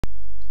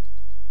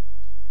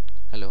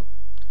Hello,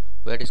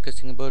 we are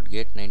discussing about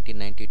GATE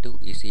 1992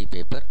 ECE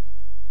paper,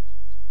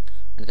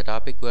 and the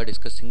topic we are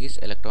discussing is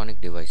electronic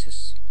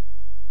devices.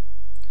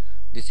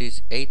 This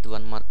is 8th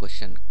 1 mark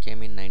question,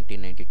 came in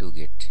 1992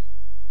 GATE.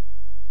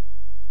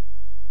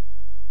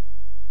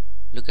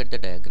 Look at the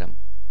diagram.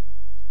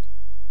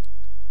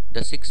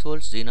 The 6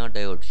 volts Zener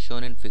diode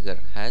shown in figure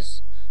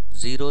has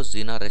 0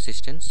 Zener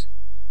resistance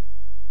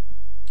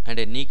and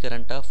a knee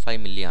current of 5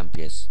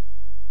 milliamperes.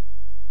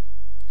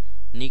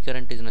 Knee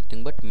current is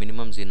nothing but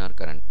minimum Zener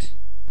current.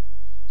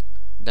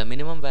 The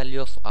minimum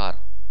value of R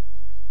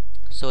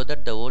so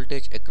that the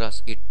voltage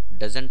across it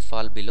doesn't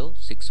fall below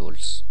 6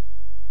 volts.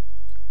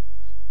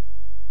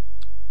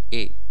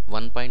 A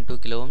 1.2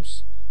 kilo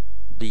ohms,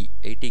 B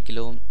 80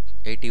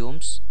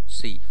 ohms,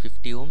 C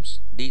 50 ohms,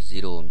 D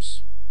 0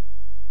 ohms.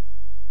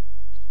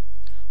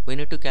 We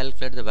need to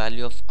calculate the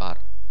value of R,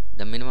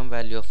 the minimum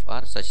value of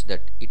R, such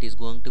that it is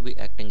going to be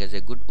acting as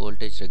a good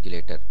voltage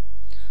regulator,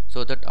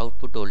 so that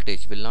output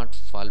voltage will not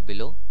fall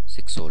below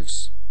 6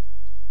 volts.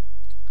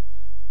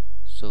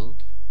 So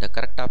the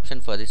correct option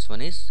for this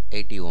one is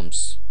 80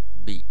 ohms,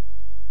 B.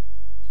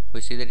 We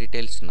see the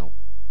details now.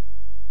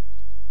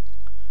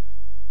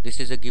 This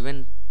is a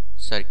given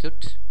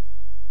circuit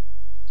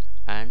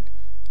and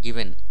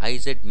given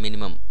IZ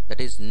minimum,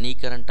 that is knee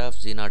current of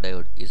Zener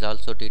diode, is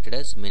also treated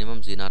as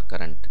minimum Zener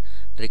current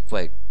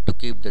required to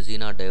keep the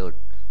Zener diode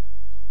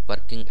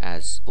working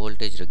as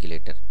voltage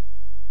regulator.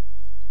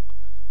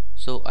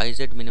 So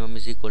IZ minimum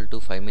is equal to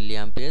 5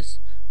 milliamperes,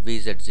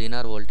 VZ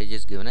Zener voltage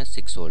is given as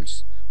 6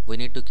 volts. We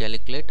need to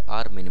calculate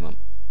R minimum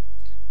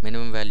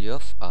value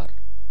of R.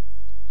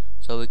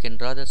 So we can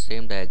draw the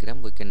same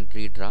diagram, we can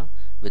redraw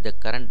with the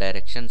current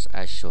directions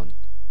as shown.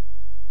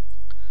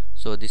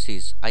 So this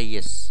is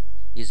IS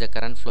is a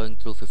current flowing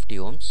through 50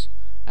 ohms,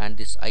 and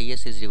this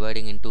IS is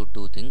dividing into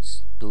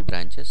two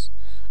branches.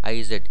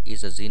 IZ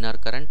is a Zener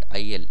current,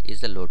 IL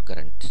is the load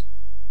current.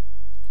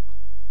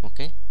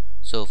 Okay,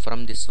 so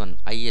from this one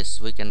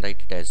IS we can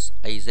write it as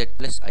IZ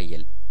plus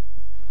IL.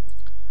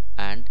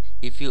 And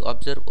if you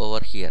observe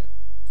over here,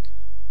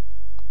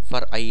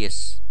 for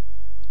IS,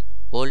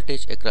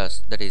 voltage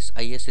across, that is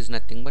IS is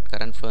nothing but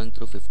current flowing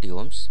through 50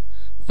 ohms.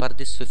 For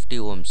this 50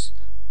 ohms,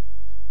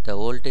 the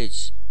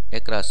voltage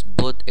across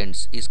both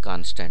ends is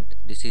constant.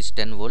 This is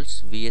 10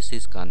 volts, Vs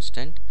is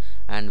constant,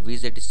 and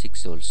Vz is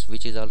 6 volts,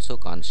 which is also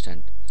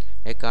constant.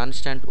 A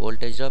constant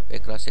voltage drop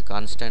across a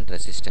constant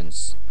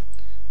resistance,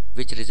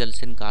 which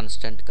results in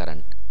constant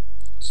current.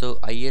 So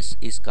Is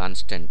is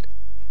constant.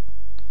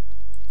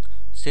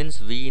 Since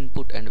V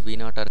input and V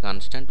naught are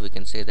constant, we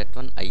can say that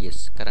one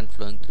Is, current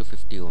flowing through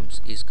 50 ohms,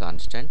 is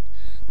constant.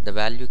 The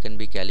value can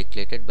be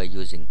calculated by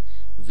using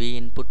V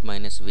input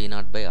minus V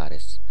naught by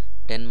Rs.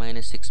 10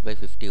 minus 6 by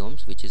 50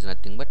 ohms, which is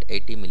nothing but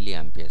 80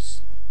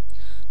 milliamperes.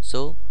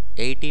 So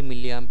 80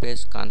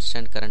 milliamperes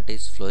constant current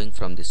is flowing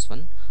from this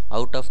one.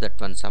 Out of that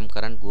one, some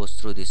current goes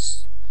through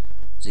this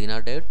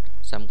Zener diode,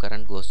 some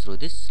current goes through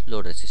this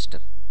load resistor,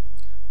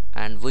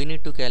 and we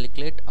need to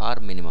calculate R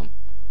minimum.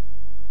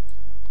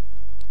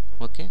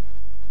 Okay,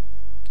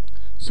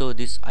 so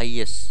this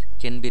Is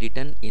can be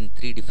written in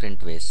three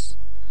different ways.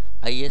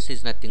 Is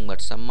is nothing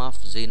but sum of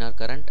Zener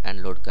current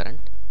and load current.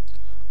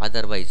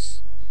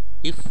 Otherwise,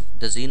 if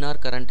the Zener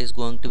current is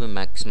going to be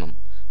maximum,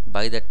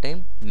 by that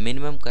time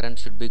minimum current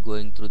should be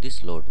going through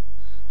this load.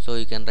 So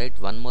you can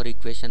write one more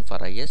equation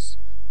for Is,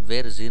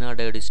 where Zener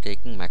diode is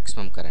taking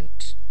maximum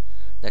current,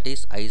 that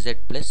is Iz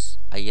plus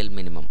IL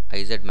minimum,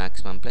 Iz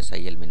maximum plus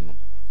IL minimum.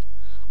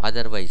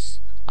 Otherwise,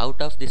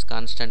 out of this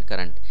constant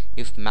current,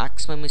 if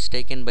maximum is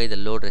taken by the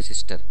load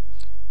resistor,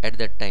 at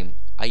that time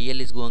IL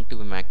is going to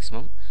be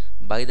maximum.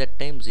 By that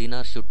time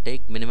Zener should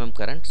take minimum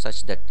current,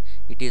 such that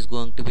it is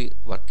going to be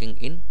working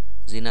in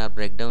Zener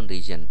breakdown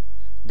region.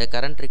 The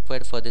current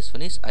required for this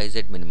one is Iz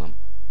minimum.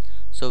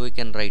 So we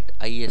can write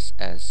Is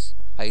as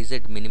Iz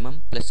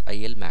minimum plus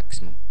IL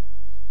maximum.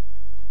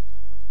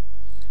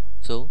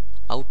 So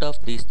out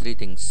of these three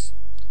things,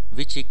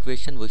 which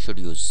equation we should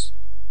use?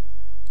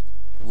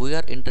 We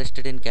are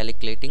interested in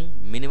calculating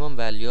minimum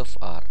value of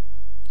R.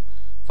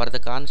 For the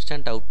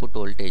constant output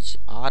voltage,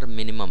 R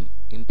minimum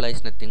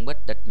implies nothing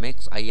but that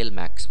makes IL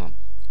maximum.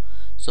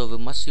 So we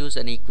must use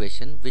an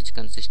equation which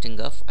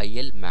consisting of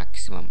IL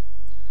maximum.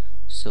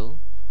 So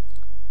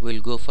we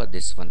will go for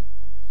this one.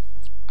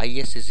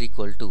 Is is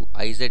equal to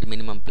Iz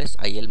minimum plus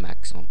IL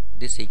maximum.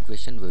 This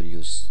equation we will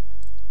use.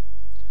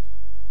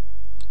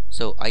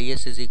 So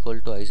Is is equal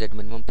to Iz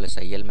minimum plus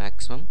IL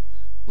maximum.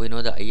 We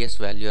know the Is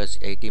value as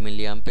 80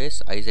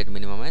 milliamperes, Iz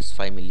minimum as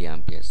 5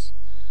 milliamperes.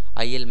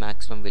 IL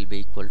maximum will be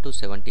equal to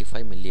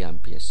 75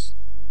 milliamperes.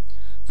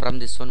 From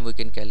this one we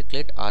can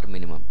calculate R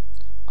minimum.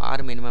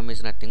 R minimum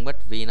is nothing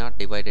but V naught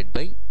divided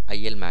by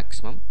IL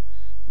maximum.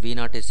 V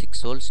naught is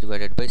 6 volts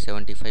divided by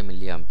 75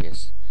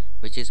 milliamperes,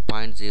 which is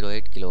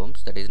 0.08 kilo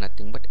ohms, that is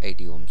nothing but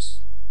 80 ohms.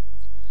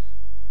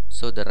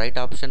 So the right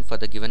option for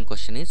the given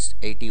question is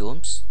 80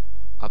 ohms.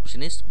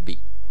 Option is B.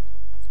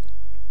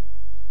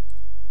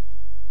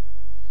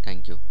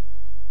 Thank you.